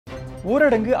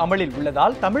ஊரடங்கு அமலில்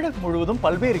உள்ளதால் தமிழகம் முழுவதும்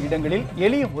பல்வேறு இடங்களில்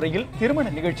எளிய முறையில் திருமண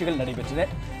நிகழ்ச்சிகள் நடைபெற்றன.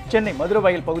 சென்னை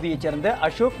மதுரவாயல் பகுதியைச் சேர்ந்த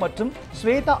அசோக் மற்றும்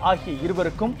ஸ்வேதா ஆகிய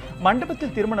இருவருக்கும்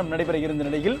மண்டபத்தில் திருமணம் நடைபெற இருந்த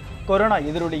நிலையில் கொரோனா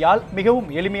எதிரொலியால் மிகவும்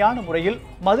எளிமையான முறையில்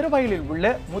மதுரவாயலில்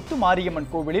உள்ள முத்து மாரியம்மன்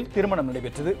கோவிலில் திருமணம்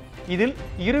நடைபெற்றது. இதில்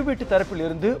இரு வீட்டு தரப்பில்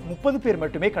இருந்து 30 பேர்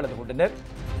மட்டுமே கலந்து கொண்டனர்.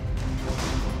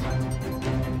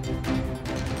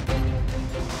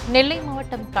 நெல்லை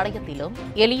மாவட்டம் கடையத்திலும்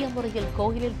எளிய முறையில்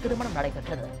கோயிலில் திருமணம்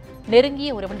நடைபெற்றது. நெருங்கிய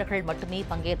உறவினர்கள் மட்டுமே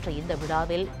பங்கேற்ற இந்த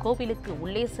விழாவில் கோவிலுக்கு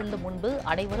உள்ளே செல்லும் முன்பு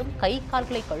அனைவரும் கை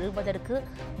கால்களை கழுவுவதற்கு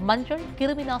மஞ்சள்,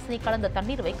 கிருமி நாசினி கலந்த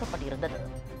தண்ணீர் வைக்கப்பட்டிருந்தது.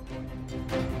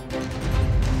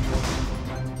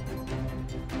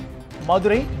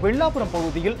 மதுரை வெள்ளாபுரம்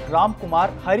பகுதியில்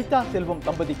ராம்குமார், ஹரிதா செல்வம்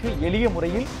தம்பதிக்கு எளிய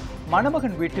முறையில்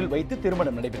மணமகன் வீட்டில் வைத்து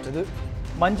திருமணம் நடைபெற்றது.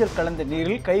 மஞ்சள் கலந்த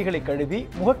நீரில் கைகளை கழுவி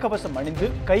முகக்கவசம் அணிந்து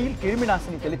கையில்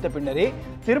கிருமிநாசினி தெளித்த பின்னரே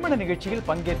திருமண நிகழ்ச்சியில்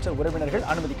பங்கேற்ற உறவினர்கள்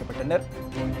அனுமதிக்கப்பட்டனர்.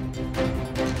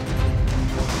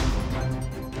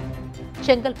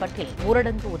 செங்கல்பட்டில்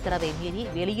ஊரடங்கு உத்தரவை மீறி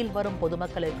வெளியில் வரும்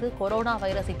பொதுமக்களுக்கு கொரோனா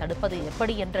வைரஸை தடுப்பது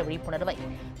எப்படி என்ற விழிப்புணர்வை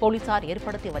போலீசார்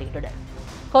ஏற்படுத்தி வருகின்றனர்.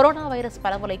 கொரோனா வைரஸ்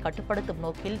பரவலை கட்டுப்படுத்தும்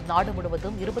நோக்கில் நாடு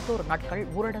முழுவதும் 21 நாட்கள்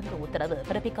ஊரடங்கு உத்தரவு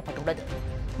பிறப்பிக்கப்பட்டுள்ளது.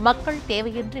 மக்கள்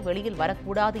தேவையின்றி வெளியில்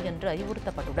வரக்கூடாது என்று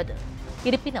அறிவுறுத்தப்பட்டுள்ளது.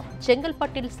 இருப்பினும்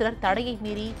செங்கல்பட்டில் சிலர் தடையை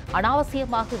மீறி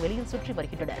அனாவசியமாக வெளியில் சுற்றி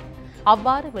வருகின்றனர்.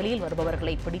 அவ்வாறு வெளியில்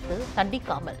வருபவர்களை பிடித்து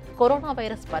தண்டிக்காமல் கொரோனா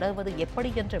வைரஸ் பரவுவது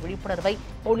எப்படி என்ற விழிப்புணர்வை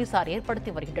போலீசார்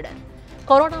ஏற்படுத்தி வருகின்றனர்.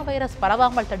 கொரோனா வைரஸ்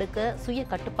பரவாமல் தடுக்க சுய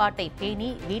கட்டுப்பாட்டை பேணி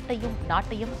வீட்டையும்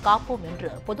நாட்டையும் காப்போம்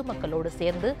என்று பொதுமக்களோடு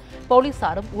சேர்ந்து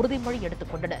போலீசாரும் உறுதிமொழி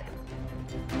எடுத்துக் கொண்டனர்.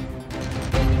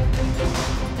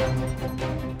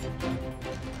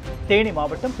 தேனி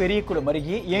மாவட்டம் பெரியகுளம்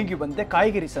அருகே இயங்கி வந்த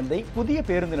காய்கறி சந்தை புதிய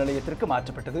பேருந்து நிலையத்திற்கு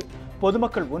மாற்றப்பட்டது.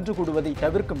 பொதுமக்கள் ஒன்று கூடுவதை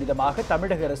தவிர்க்கும் விதமாக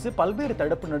தமிழக அரசு பல்வேறு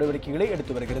தடுப்பு நடவடிக்கைகளை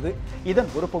எடுத்து வருகிறது. இதன்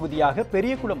ஒரு பகுதியாக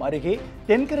பெரியகுளம் அருகே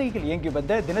தென்கரையில் இயங்கி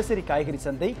வந்த தினசரி காய்கறி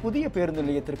சந்தை புதிய பேருந்து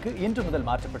நிலையத்திற்கு இன்று முதல்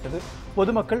மாற்றப்பட்டது.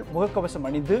 பொதுமக்கள் முகக்கவசம்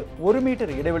அணிந்து 1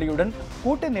 மீட்டர் இடைவெளியுடன்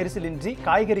கூட்ட நெரிசலின்றி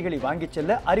காய்கறிகளை வாங்கிச்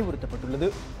செல்ல அறிவுறுத்தப்பட்டுள்ளது.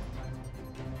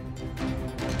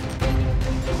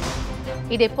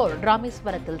 இதேபோல்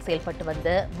ராமேஸ்வரத்தில் செயல்பட்டு வந்த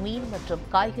மீன் மற்றும்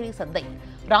காய்கறி சந்தை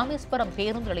ராமேஸ்வரம்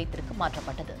பேருந்து நிலையத்திற்கு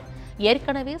மாற்றப்பட்டது.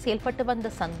 ஏற்கனவே செயல்பட்டு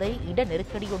வந்த சந்தை இட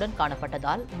நெருக்கடியுடன்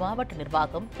காணப்பட்டதால் மாவட்ட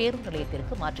நிர்வாகம் பேருந்து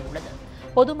நிலையத்திற்கு மாற்றியுள்ளது.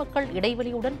 பொதுமக்கள்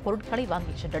இடைவெளியுடன் பொருட்களை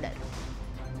வாங்கிச் சென்றனர்.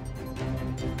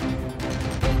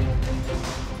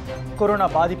 கொரோனா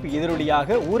பாதிப்பு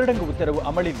எதிரொலியாக ஊரடங்கு உத்தரவு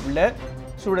அமலில் உள்ள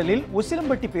சூழலில்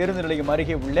உசிலம்பட்டி பேருந்து நிலையம்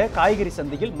அருகே உள்ள காய்கறி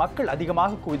சந்தையில் மக்கள்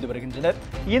அதிகமாக குவிந்து வருகின்றனர்.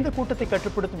 இந்த கூட்டத்தை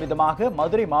கட்டுப்படுத்தும் விதமாக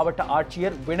மதுரை மாவட்ட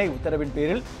ஆட்சியர் வினய் உத்தரவின்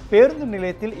பேரில் பேருந்து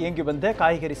நிலையத்தில் இயங்கி வந்த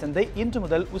காய்கறி சந்தை இன்று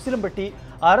முதல் உசிலம்பட்டி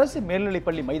அரசு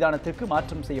மேல்நிலைப்பள்ளி மைதானத்திற்கு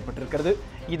மாற்றம் செய்யப்பட்டிருக்கிறது.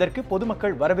 இதற்கு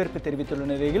பொதுமக்கள் வரவேற்பு தெரிவித்துள்ள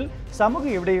நிலையில் சமூக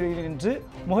இடைவெளியின்றி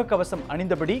முகக்கவசம்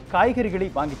அணிந்தபடி காய்கறிகளை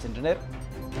வாங்கிச் சென்றனர்.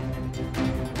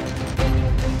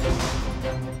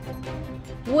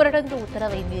 ஊரடங்கு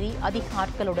உத்தரவை மீறி அதிக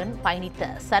ஆட்களுடன் பயணித்த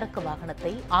சரக்கு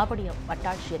வாகனத்தை ஆவடி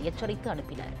வட்டாட்சியர் எச்சரித்து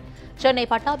அனுப்பினர். சென்னை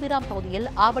பட்டாபிராம் பகுதியில்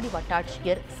ஆவடி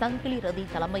வட்டாட்சியர் சங்கிலி ரதி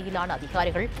தலைமையிலான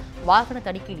அதிகாரிகள் வாகன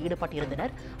தணிக்கையில்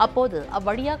ஈடுபட்டிருந்தனர். அப்போது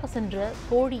அவ்வழியாக சென்ற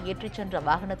கோழி ஏற்றிச் சென்ற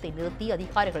வாகனத்தை நிறுத்தி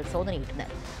அதிகாரிகள்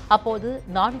சோதனையிட்டனர். அப்போது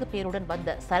 4 பேருடன்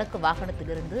வந்த சரக்கு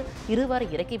வாகனத்திலிருந்து 2 பேரை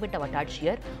இறக்கிவிட்ட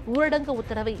வட்டாட்சியர் ஊரடங்கு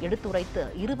உத்தரவை எடுத்துரைத்து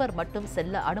 2 பேர் மட்டும்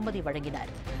செல்ல அனுமதி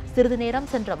வழங்கினார். சிறிது நேரம்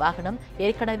சென்ற வாகனம்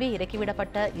ஏற்கனவே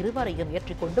இறக்கிவிடப்பட்ட 2 பேரையும்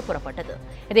ஏற்றிக்கொண்டு புறப்பட்டது.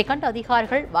 இதை கண்ட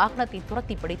அதிகாரிகள் வாகனத்தை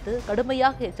துரத்தி பிடித்து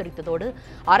கடுமையாக எச்சரித்ததோடு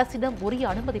அரசிடம் உரிய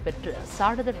அனுமதி பெற்று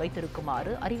சான்றிதழ்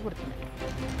வைத்திருக்குமாறு அறிவுறுத்தினர்.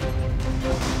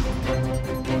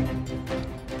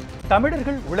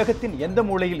 தமிழர்கள் உலகத்தின் எந்த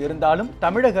மூலையில் இருந்தாலும்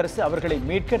தமிழக அரசு அவர்களை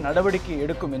மீட்க நடவடிக்கை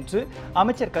எடுக்கும் என்று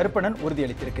அமைச்சர் கருப்பணன்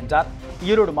உறுதியளித்திருக்கின்றார்.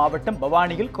 ஈரோடு மாவட்டம்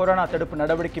பவானியில் கொரோனா தடுப்பு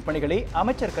நடவடிக்கை பணிகளை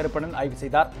அமைச்சர் கருப்பணன் ஆய்வு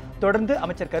செய்தார். தொடர்ந்து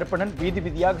அமைச்சர் கருப்பணன் வீதி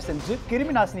வீதியாக சென்று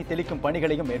கிருமிநாசினி தெளிக்கும்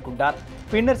பணிகளையும் மேற்கொண்டார்.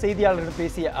 பின்னர் செய்தியாளர்களிடம்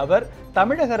பேசிய அவர்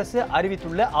தமிழக அரசு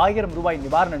அறிவித்துள்ள 1000 ரூபாய்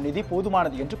நிவாரண நிதி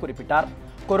போதுமானது என்று குறிப்பிட்டார்.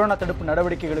 கொரோனா தடுப்பு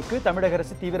நடவடிக்கைகளுக்கு தமிழக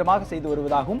அரசு தீவிரமாக செய்து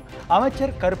வருவதாகவும்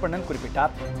அமைச்சர் கருப்பணன்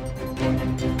குறிப்பிட்டார்.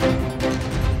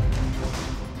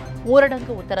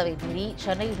 ஊரடங்கு உத்தரவை மீறி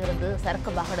சென்னையிலிருந்து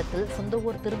சரக்கு வாகனத்தில் சொந்த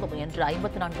ஊர் திரும்ப முயன்ற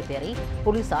 54 பேரை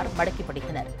போலீசார் மடக்கி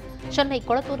பிடித்தனர். சென்னை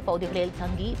கொளத்தூர் பகுதிகளில்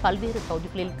தங்கி பல்வேறு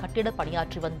பகுதிகளில் கட்டிட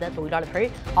பணியாற்றி வந்த தொழிலாளர்கள்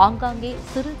ஆங்காங்கே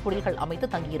சிறு குடில்கள் அமைத்து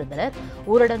தங்கியிருந்தனர்.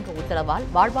 ஊரடங்கு உத்தரவால்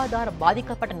வாழ்வாதாரம்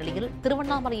பாதிக்கப்பட்ட நிலையில்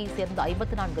திருவண்ணாமலையை சேர்ந்த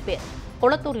 54 பேர்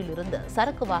கொளத்தூரில் இருந்து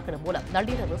சரக்கு வாகனம் மூலம்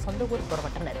நள்ளிரவு சொந்த ஊர்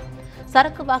புறப்பட்டனர்.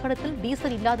 சரக்கு வாகனத்தில்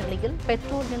டீசல் இல்லாத நிலையில்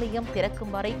பெட்ரோல் நிலையம்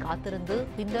திறக்கும் வரை காத்திருந்து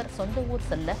பின்னர் சொந்த ஊர்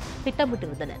செல்ல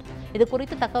திட்டமிட்டிருந்தனர்.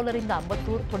 இதுகுறித்து தகவல் அறிந்த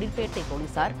அம்பத்தூர் தொழிற்பேட்டை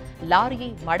போலீசார் லாரியை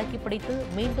மடக்கி பிடித்து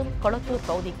மீண்டும் கொளத்தூர்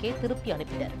பகுதிக்கே திருப்பி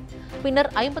அனுப்பினர்.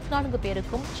 பின்னர் 54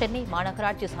 பேருக்கும் சென்னை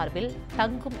மாநகராட்சி சார்பில்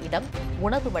தங்கும் இடம்,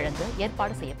 உணவு வழங்க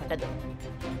ஏற்பாடு செய்யப்பட்டது.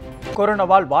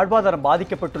 கொரோனாவால் வாழ்வாதாரம்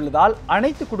பாதிக்கப்பட்டுள்ளதால்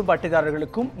அனைத்து குடும்ப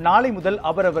அட்டைதாரர்களுக்கும் நாளை முதல்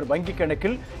அவரவர் வங்கிக்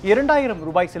கணக்கில் 2000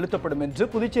 ரூபாய் செலுத்தப்படும் என்று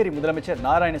புதுச்சேரி முதலமைச்சர்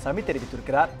நாராயணசாமி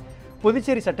தெரிவித்திருக்கிறார்.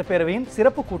 புதுச்சேரி சட்டப்பேரவையின்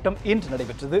சிறப்பு கூட்டம் இன்று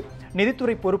நடைபெற்றது.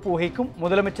 நிதித்துறை பொறுப்பு வகிக்கும்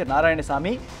முதலமைச்சர்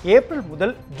நாராயணசாமி ஏப்ரல்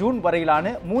முதல் ஜூன் வரையிலான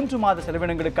 3 மாத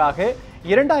செலவினங்களுக்காக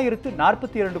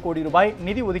 2042 கோடி ரூபாய்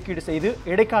நிதி ஒதுக்கீடு செய்து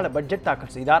இடைக்கால பட்ஜெட்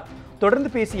தாக்கல் செய்தார். தொடர்ந்து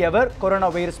பேசிய அவர் கொரோனா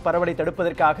வைரஸ் பரவலை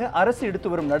தடுப்பதற்காக அரசு எடுத்து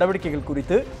வரும் நடவடிக்கைகள்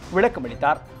குறித்து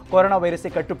விளக்கமளித்தார். கொரோனா வைரஸை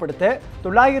கட்டுப்படுத்த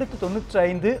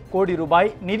 995 கோடி ரூபாய்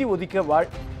நிதி ஒதுக்க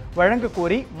வழங்க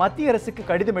கோரி மத்திய அரசுக்கு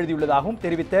கடிதம் எழுதியுள்ளதாகவும்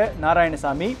தெரிவித்த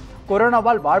நாராயணசாமி,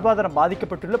 கொரோனாவால் வாழ்வாதாரம்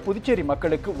பாதிக்கப்பட்டுள்ள புதுச்சேரி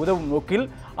மக்களுக்கு உதவும் நோக்கில்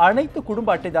அனைத்து குடும்ப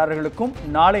அட்டைதாரர்களுக்கும்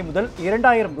நாளை முதல்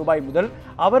 2000 ரூபாய் முதல்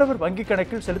அவரவர் வங்கிக்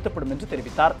கணக்கில் செலுத்தப்படும் என்று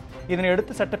தெரிவித்தார்.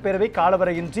 இதனையடுத்து சட்டப்பேரவை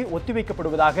காலவரையின்றி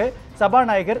ஒத்திவைக்கப்படுவதாக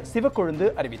சபாநாயகர் சிவக்கொழுந்து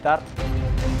அறிவித்தார்.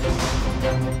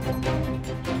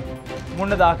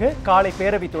 முன்னதாக காலை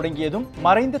பேரவை தொடங்கியதும்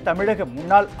மறைந்த தமிழக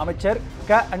முன்னாள் அமைச்சர் க.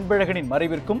 அன்பழகனின்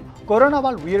மறைவிற்கும்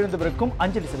கொரோனாவால் உயிரிழந்தவருக்கும்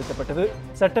அஞ்சலி செலுத்தப்பட்டது.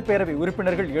 சட்டப்பேரவை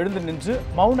உறுப்பினர்கள் எழுந்து நின்று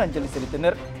மௌன அஞ்சலி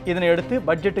செலுத்தினர். இதனையடுத்து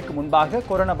பட்ஜெட்டுக்கு முன்பாக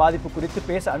கொரோனா பாதிப்பு குறித்து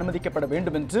பேச அனுமதிக்கப்பட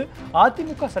வேண்டும் என்று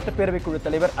அதிமுக சட்டப்பேரவை குழு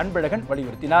தலைவர் அன்பழகன்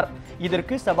வலியுறுத்தினார்.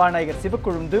 இதற்கு சபாநாயகர்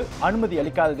சிவக்கொழுந்து அனுமதி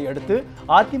அளிக்காததை அடுத்து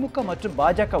அதிமுக மற்றும்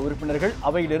பாஜக உறுப்பினர்கள்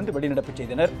அவையிலிருந்து வெளிநடப்பு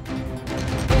செய்தனர்.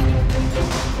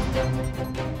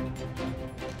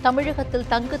 தமிழகத்தில்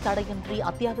தங்கு தடையின்றி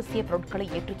அத்தியாவசிய பொருட்களை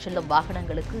ஏற்றிச் செல்லும்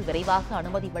வாகனங்களுக்கு விரைவாக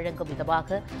அனுமதி வழங்கும்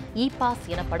விதமாக இ பாஸ்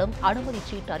எனப்படும் அனுமதி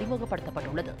சீட்டு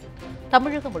அறிமுகப்படுத்தப்பட்டுள்ளது.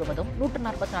 தமிழகம் முழுவதும்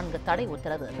 144 தடை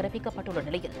உத்தரவு பிறப்பிக்கப்பட்டுள்ள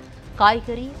நிலையில்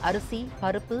காய்கறி, அரிசி,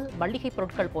 பருப்பு, மளிகைப்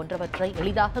பொருட்கள் போன்றவற்றை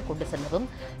எளிதாக கொண்டு செல்லவும்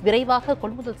விரைவாக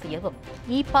கொள்முதல் செய்யவும்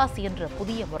இ பாஸ் என்ற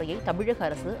புதிய முறையை தமிழக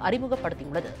அரசு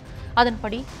அறிமுகப்படுத்தியுள்ளது.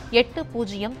 அதன்படி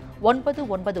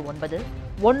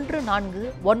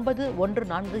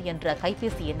 8009991414 என்ற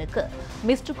கைபேசி எண்ணுக்கு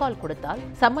மிஸ்டு கால் கொடுத்தால்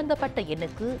சம்பந்தப்பட்ட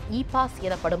எண்ணுக்கு இ பாஸ்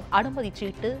எனப்படும் அனுமதி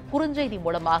சீட்டு குறுஞ்செய்தி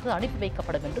மூலமாக அனுப்பி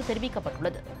வைக்கப்படும் என்று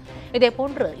தெரிவிக்கப்பட்டுள்ளது.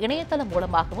 இதேபோன்று இணையதளம்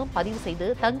மூலமாகவும் பதிவு செய்து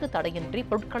தங்கு தடையின்றி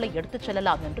பொருட்களை எடுத்துச்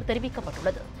செல்லலாம் என்று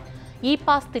தெரிவிக்கப்பட்டுள்ளது. இ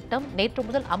பாஸ் திட்டம் நேற்று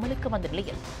முதல் அமலுக்கு வந்த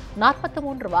நிலையில்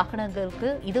 43 வாகனங்களுக்கு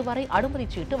இதுவரை அனுமதி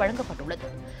சீட்டு வழங்கப்பட்டுள்ளது.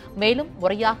 மேலும்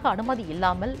முறையாக அனுமதி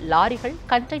இல்லாமல் லாரிகள்,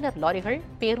 கண்டெய்னர் லாரிகள்,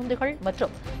 பேருந்துகள்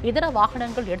மற்றும் இதர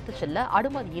வாகனங்கள் எடுத்துச் செல்ல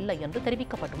அனுமதி இல்லை என்று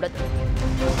தெரிவிக்கப்பட்டுள்ளது.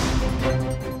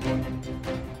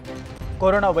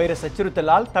 கொரோனா வைரஸ்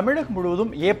அச்சுறுத்தலால் தமிழகம்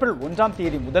முழுவதும் ஏப்ரல் 1ஆம்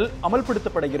தேதி முதல்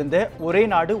அமல்படுத்தப்பட இருந்த ஒரே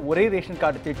நாடு ஒரே ரேஷன்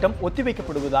கார்டு திட்டம்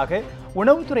ஒத்திவைக்கப்படுவதாக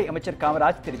உணவுத்துறை அமைச்சர்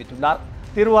காமராஜ் தெரிவித்துள்ளார்.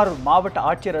 திருவாரூர் மாவட்ட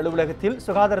ஆட்சியர் அலுவலகத்தில்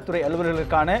சுகாதாரத்துறை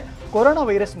அலுவலர்களுக்கான கொரோனா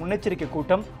வைரஸ் முன்னெச்சரிக்கை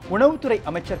கூட்டம் உணவுத்துறை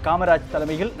அமைச்சர் காமராஜ்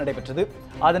தலைமையில் நடைபெற்றது.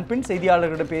 அதன்பின்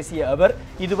செய்தியாளர்களிடம் பேசிய அவர்,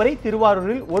 இதுவரை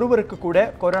திருவாரூரில் ஒருவருக்கு கூட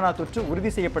கொரோனா தொற்று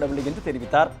உறுதி செய்யப்படவில்லை என்று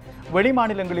தெரிவித்தார்.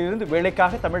 வெளிமாநிலங்களிலிருந்து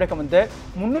வேலைக்காக தமிழகம் வந்த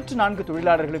 304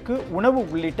 தொழிலாளர்களுக்கு உணவு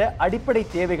உள்ளிட்ட அடிப்படை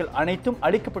தேவைகள் அனைத்தும்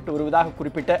அளிக்கப்பட்டு வருவதாக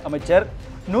குறிப்பிட்ட அமைச்சர்,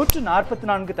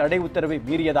 144 தடை உத்தரவை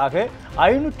மீறியதாக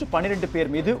 512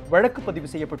 பேர் மீது வழக்கு பதிவு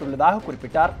செய்யப்பட்டுள்ளதாக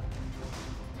குறிப்பிட்டார்.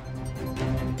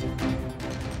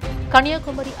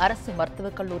 கன்னியாகுமரி அரசு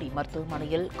மருத்துவக் கல்லூரி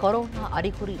மருத்துவமனையில் கொரோனா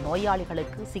அறிகுறி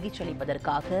நோயாளிகளுக்கு சிகிச்சை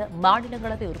அளிப்பதற்காக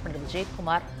மாநிலங்களவை உறுப்பினர்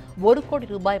விஜயகுமார் 1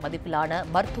 கோடி ரூபாய் மதிப்பிலான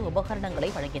மருத்துவ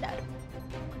உபகரணங்களை வழங்கினார்.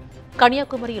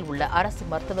 கன்னியாகுமரியில் உள்ள அரசு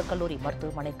மருத்துவக் கல்லூரி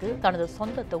மருத்துவமனைக்கு தனது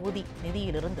சொந்த தொகுதி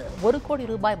நிதியிலிருந்து 1 கோடி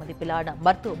ரூபாய் மதிப்பிலான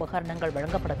மருத்துவ உபகரணங்கள்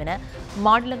வழங்கப்படும் என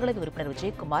மாநிலங்களவை உறுப்பினர்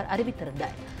விஜயகுமார்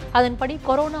அறிவித்திருந்தார். அதன்படி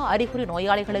கொரோனா அறிகுறி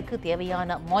நோயாளிகளுக்கு தேவையான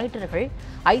மானிட்டர்கள்,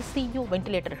 ஐசியு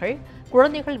வெண்டிலேட்டர்கள்,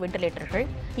 குழந்தைகள் வெண்டிலேட்டர்கள்,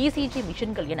 இசிஜி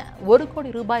மிஷின்கள் என 1 கோடி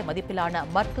ரூபாய் மதிப்பிலான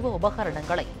மருத்துவ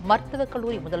உபகரணங்களை மருத்துவக்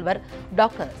கல்லூரி முதல்வர்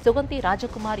டாக்டர் சுகந்தி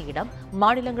ராஜகுமாரியிடம்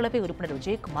மாநிலங்களவை உறுப்பினர்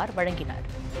விஜயகுமார் வழங்கினார்.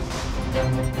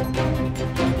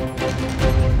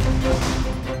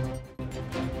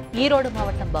 ஈரோடு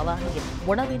மாவட்டம் பவானியில்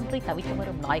உணவின்றி தவித்து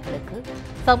வரும் நாய்களுக்கு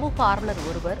சமூக ஆர்வலர்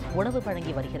ஒருவர் உணவு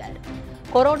வழங்கி வருகிறார்.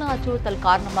 கொரோனா அச்சுறுத்தல்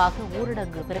காரணமாக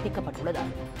ஊரடங்கு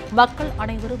பிறப்பிக்கப்பட்டுள்ளதால் மக்கள்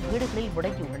அனைவரும் வீடுகளில்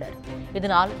முடங்கியுள்ளனர்.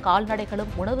 இதனால்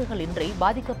கால்நடைகளும் உணவுகள் இன்றி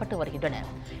பாதிக்கப்பட்டு வருகின்றன.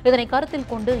 இதனை கருத்தில்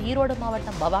கொண்டு ஈரோடு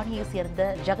மாவட்டம் பவானியை சேர்ந்த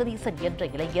ஜெகதீசன் என்ற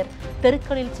இளைஞர்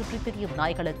தெருக்களில் சுற்றித் திரியும்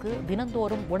நாய்களுக்கு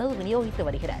தினந்தோறும் உணவு விநியோகித்து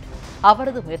வருகிறார்.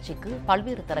 அவரது முயற்சிக்கு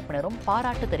பல்வேறு தரப்பினரும்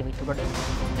பாராட்டு தெரிவித்துள்ளனர்.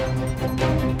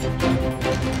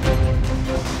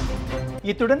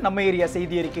 இத்துடன் நம்ம ஏரியா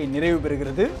செய்தி அறிக்கை நிறைவு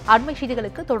பெறுகிறது. அண்மை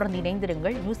செய்திகளுக்கு தொடர்ந்து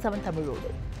இணைந்திருங்கள் நியூஸ் 7 தமிழோடு.